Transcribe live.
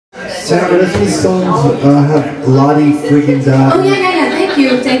Tamra, doesn't these songs have Lottie friggin' die? Oh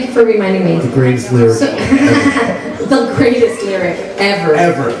yeah. Thank you for reminding me. The greatest lyric ever. The greatest lyric ever.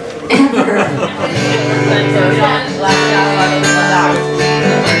 Ever.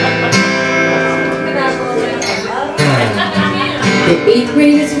 The eighth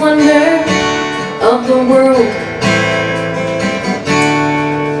greatest wonder of the world.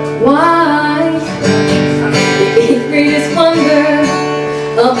 Why? The eighth greatest wonder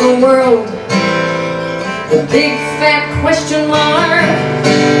of the world. The big fat question mark.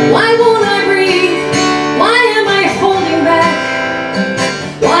 Why won't I breathe? Why am I holding back?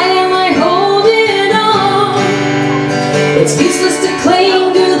 Why am I holding on? It's useless to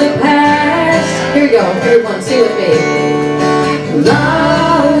cling to the past. Here we go, everyone, sing with me. La,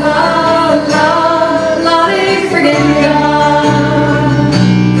 la, la, la-dee friggin' God.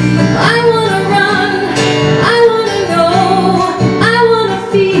 I wanna run, I wanna know, I wanna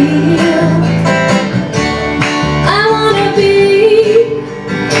feel, I wanna be.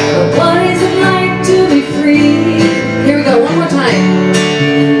 But what is it like to be free? Here we go, one more time.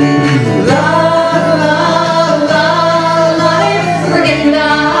 La, la, la, la-dee friggin'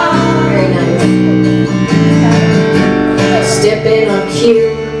 God. Very nice. Stepping on cue,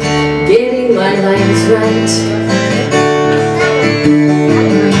 getting my lines right.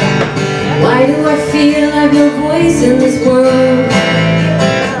 Why do I feel I've no voice in this world?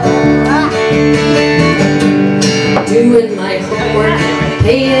 Doing my homework,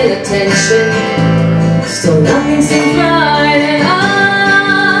 paying attention, still nothing seems right, and I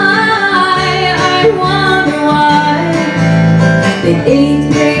wonder why. The eighth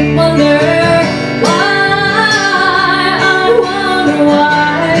great wonder.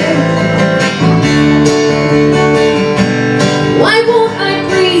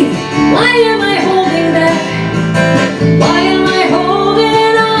 Why am I holding back? Why am I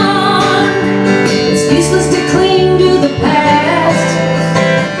holding on? It's useless to cling to the past.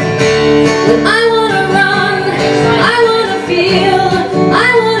 When I wanna run, I wanna feel, I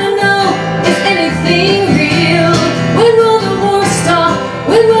wanna know, is anything real? When will the war stop?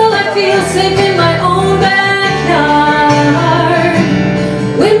 When will I feel safe in my own backyard?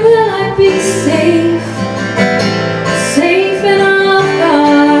 When will I be safe? Safe and off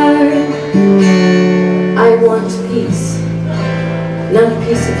guard. I want peace, not a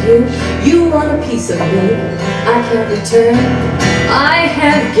piece of you. You want a piece of me I can't return. I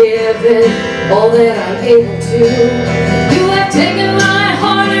have given all that I'm able to. You have taken my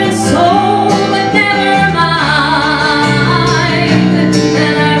heart and soul, but never mind.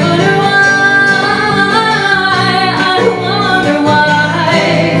 And I wonder why, I wonder why.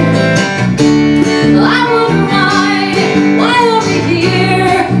 I wonder why are we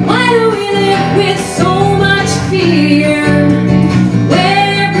here? Why do we live with so much fear?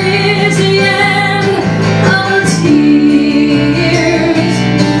 Where is the end of our tears?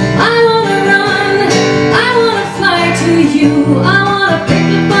 I wanna run, I wanna fly to you, I wanna pick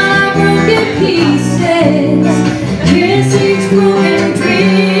up my broken pieces, kiss each broken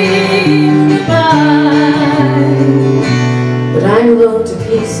dream goodbye. But I'm blown to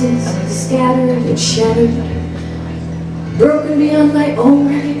pieces, scattered and shattered, broken beyond my own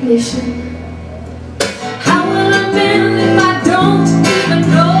recognition. How will I mend if I don't even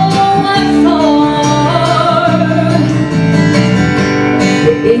know what for?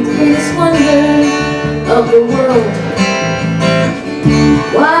 The eighth greatest wonder of the world.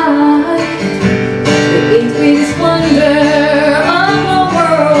 Why? The eighth greatest wonder of the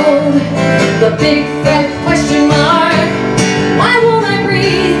world. The big fat question mark. Why won't I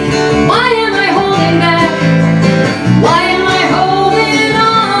breathe? Why am I holding back? Why am I holding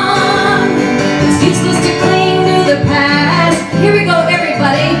on? It's useless to cling to the past. Here we go,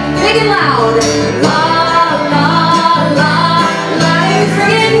 everybody, big and loud. La, la, la, la,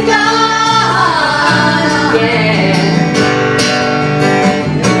 friggin' God. Yeah.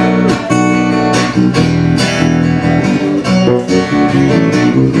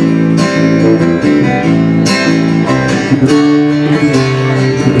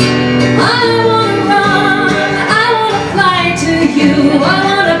 I wanna run, I wanna fly to you, I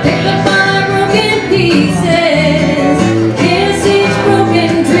wanna pick up my broken pieces, kiss each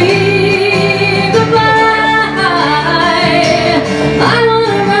broken dream goodbye. I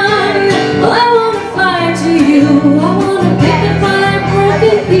wanna run, I wanna fly to you, I wanna pick up my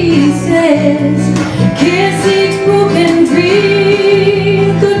broken pieces, kiss each broken dream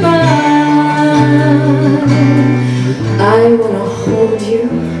goodbye. I wanna hold you,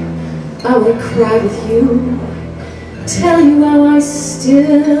 I wanna cry with you, tell you how I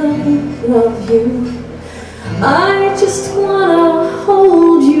still love you. I just wanna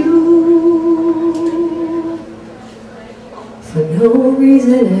hold you.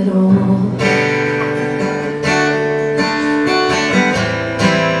 reason at all.